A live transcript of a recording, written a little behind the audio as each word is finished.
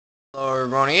Hello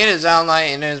everybody, it is Al Knight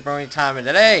and it is Brony time, and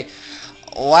today,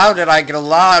 wow, did I get a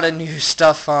lot of new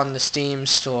stuff on the Steam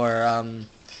store.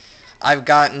 I've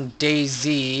gotten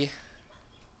DayZ.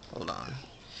 Hold on.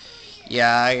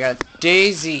 Yeah, I got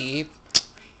DayZ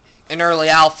in early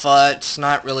alpha. It's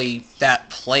not really that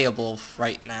playable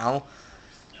right now.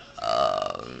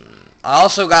 I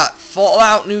also got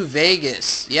Fallout New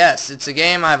Vegas. Yes, it's a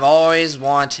game I've always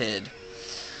wanted.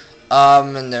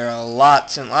 And there are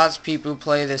lots and lots of people who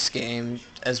play this game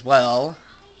as well.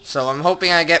 So I'm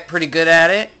hoping I get pretty good at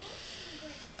it.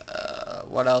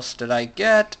 What else did I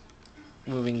get?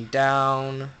 Moving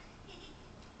down.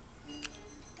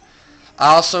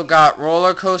 I also got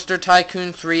Roller Coaster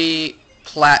Tycoon 3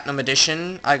 Platinum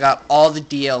Edition. I got all the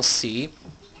DLC.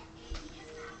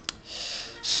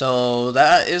 So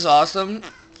that is awesome.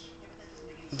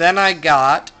 Then I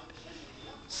got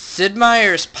Sid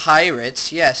Meier's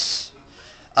Pirates. Yes.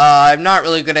 I'm not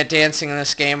really good at dancing in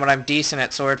this game, but I'm decent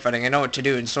at sword fighting. I know what to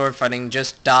do in sword fighting.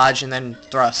 Just dodge and then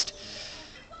thrust.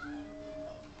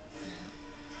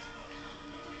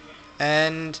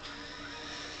 And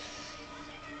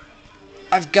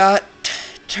I've got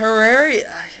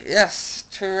Terraria. Yes,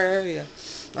 Terraria.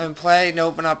 I'm planning to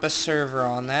open up a server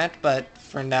on that, but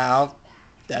for now,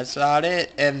 that's not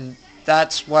it. And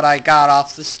that's what I got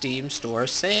off the Steam store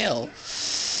sale.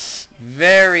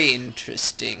 Very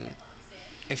interesting,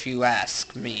 if you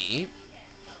ask me.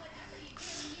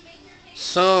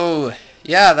 So,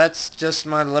 yeah, that's just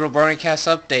my little Bronycast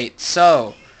update.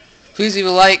 So, please leave a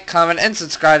like, comment, and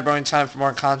subscribe to Brony Time for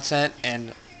more content,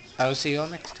 and I will see you all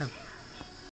next time.